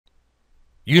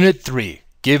Unit 3,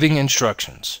 Giving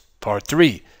Instructions. Part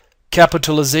 3,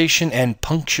 Capitalization and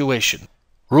Punctuation.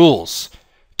 Rules.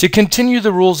 To continue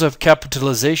the rules of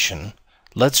capitalization,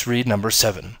 let's read number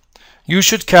 7. You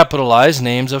should capitalize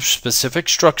names of specific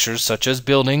structures such as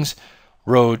buildings,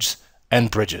 roads, and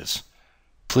bridges.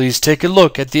 Please take a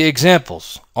look at the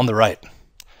examples on the right.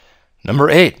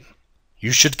 Number 8.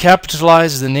 You should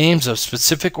capitalize the names of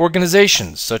specific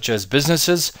organizations such as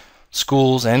businesses,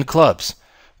 schools, and clubs.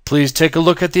 Please take a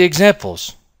look at the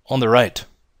examples on the right.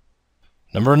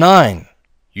 Number 9.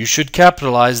 You should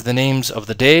capitalize the names of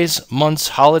the days, months,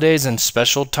 holidays, and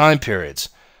special time periods,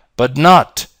 but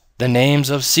not the names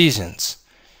of seasons.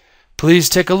 Please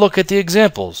take a look at the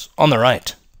examples on the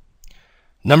right.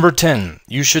 Number 10.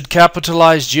 You should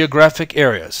capitalize geographic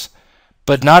areas,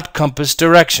 but not compass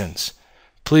directions.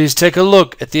 Please take a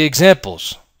look at the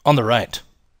examples on the right.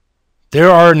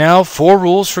 There are now 4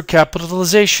 rules for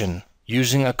capitalization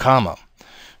using a comma.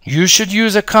 You should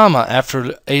use a comma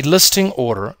after a listing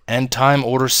order and time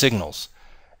order signals,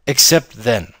 except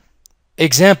then.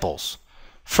 Examples.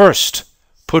 First,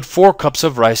 put 4 cups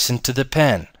of rice into the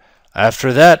pan.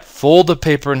 After that, fold the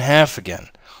paper in half again.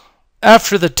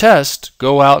 After the test,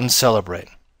 go out and celebrate.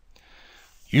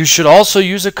 You should also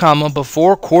use a comma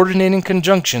before coordinating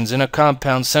conjunctions in a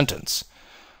compound sentence.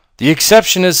 The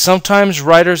exception is sometimes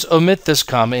writers omit this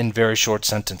comma in very short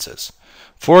sentences.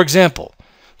 For example,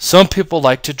 some people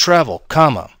like to travel,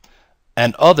 comma,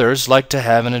 and others like to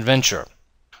have an adventure.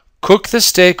 Cook the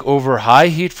steak over high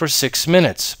heat for 6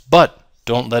 minutes, but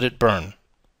don't let it burn.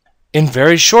 In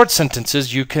very short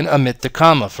sentences, you can omit the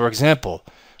comma. For example,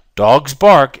 dogs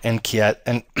bark and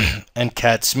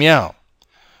cats meow.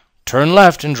 Turn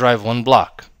left and drive 1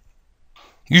 block.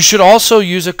 You should also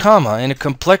use a comma in a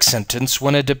complex sentence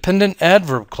when a dependent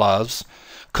adverb clause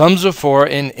comes before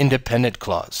an independent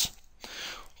clause.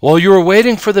 While you are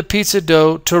waiting for the pizza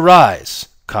dough to rise,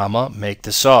 comma, make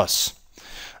the sauce.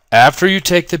 After you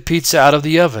take the pizza out of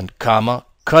the oven, comma,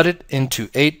 cut it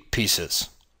into 8 pieces.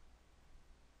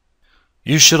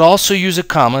 You should also use a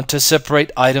comma to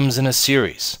separate items in a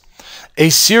series. A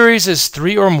series is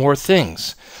 3 or more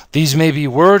things. These may be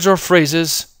words or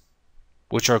phrases,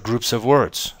 which are groups of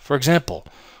words. For example,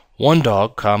 1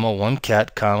 dog, comma, 1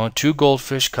 cat, comma, 2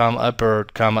 goldfish, comma, a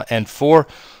bird, comma, and 4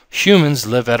 humans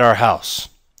live at our house.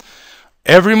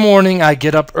 Every morning I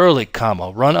get up early, comma,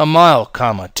 run a mile,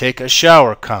 comma, take a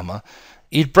shower, comma,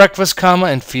 eat breakfast, comma,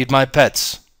 and feed my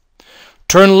pets.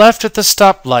 Turn left at the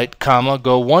stoplight, comma,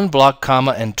 go 1 block,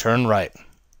 comma, and turn right.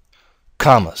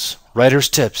 Commas. Writer's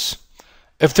tips.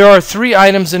 If there are 3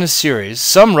 items in a series,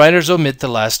 some writers omit the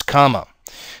last comma.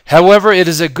 However, it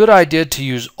is a good idea to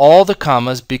use all the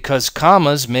commas because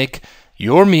commas make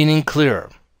your meaning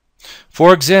clearer.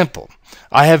 For example,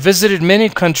 I have visited many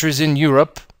countries in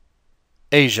Europe,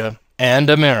 Asia, and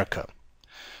America.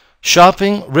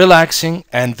 Shopping, relaxing,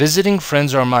 and visiting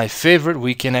friends are my favorite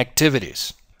weekend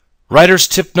activities. Writer's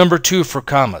tip number 2 for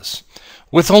commas.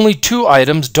 With only 2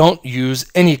 items, don't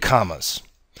use any commas.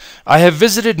 I have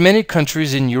visited many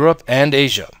countries in Europe and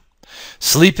Asia.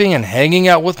 Sleeping and hanging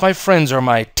out with my friends are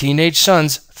my teenage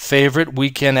son's favorite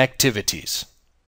weekend activities.